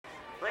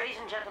Ladies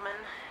and gentlemen,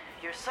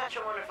 you're such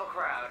a wonderful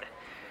crowd.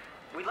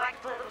 We'd like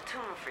to play a little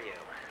tune for you.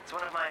 It's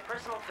one of my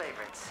personal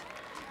favorites.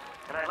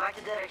 And I'd like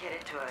to dedicate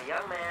it to a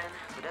young man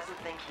who doesn't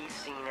think he's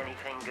seen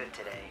anything good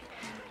today.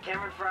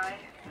 Cameron Fry,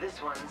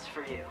 this one's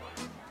for you.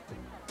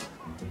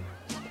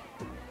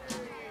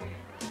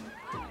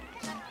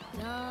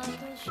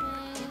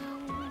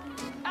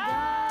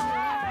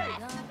 Hey!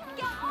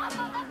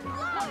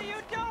 What are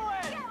you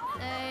doing?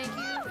 Thank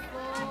you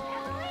for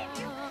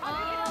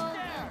all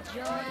the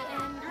joy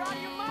and You're out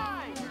of your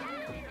mind!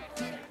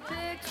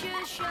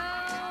 picture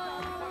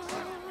show.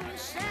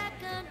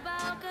 Second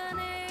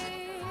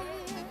balcony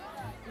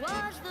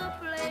was the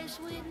place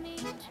we'd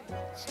meet.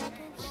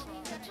 Second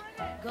seat,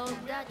 go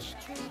Dutch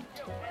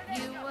treat.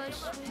 You were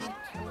sweet,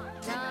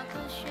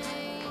 Danke,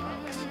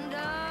 Schoen,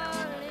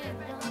 darling,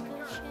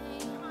 Danke,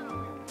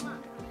 Schoen.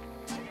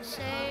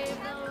 Save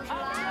those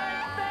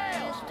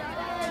lies,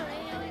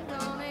 darling,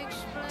 don't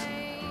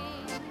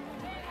explain.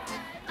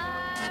 I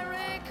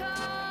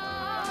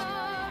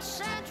recall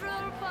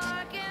Central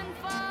Park in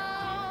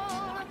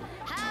fall,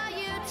 how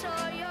you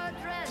tore your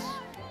dress.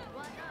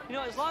 You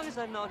know, as long as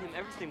I've known him,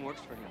 everything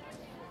works for him.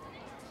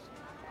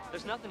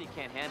 There's nothing he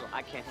can't handle.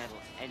 I can't handle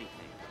anything.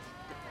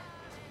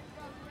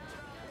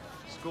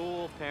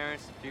 School,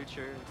 parents, the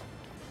future.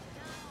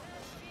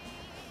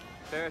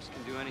 Ferris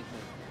can do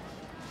anything.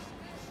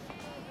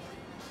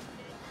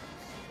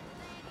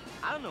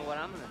 I don't know what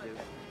I'm gonna do.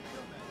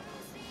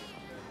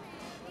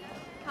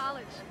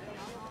 College.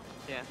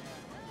 Yeah,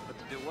 but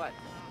to do what?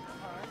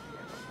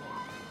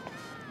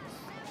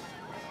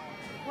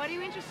 What are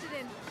you interested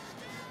in?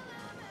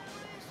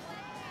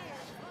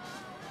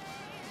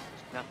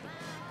 Nothing.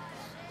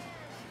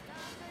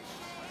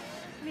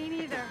 Me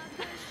neither.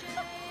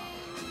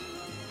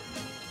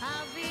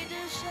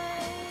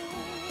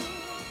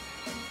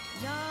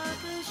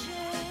 Danke,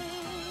 Schoen.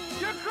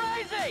 You're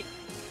crazy!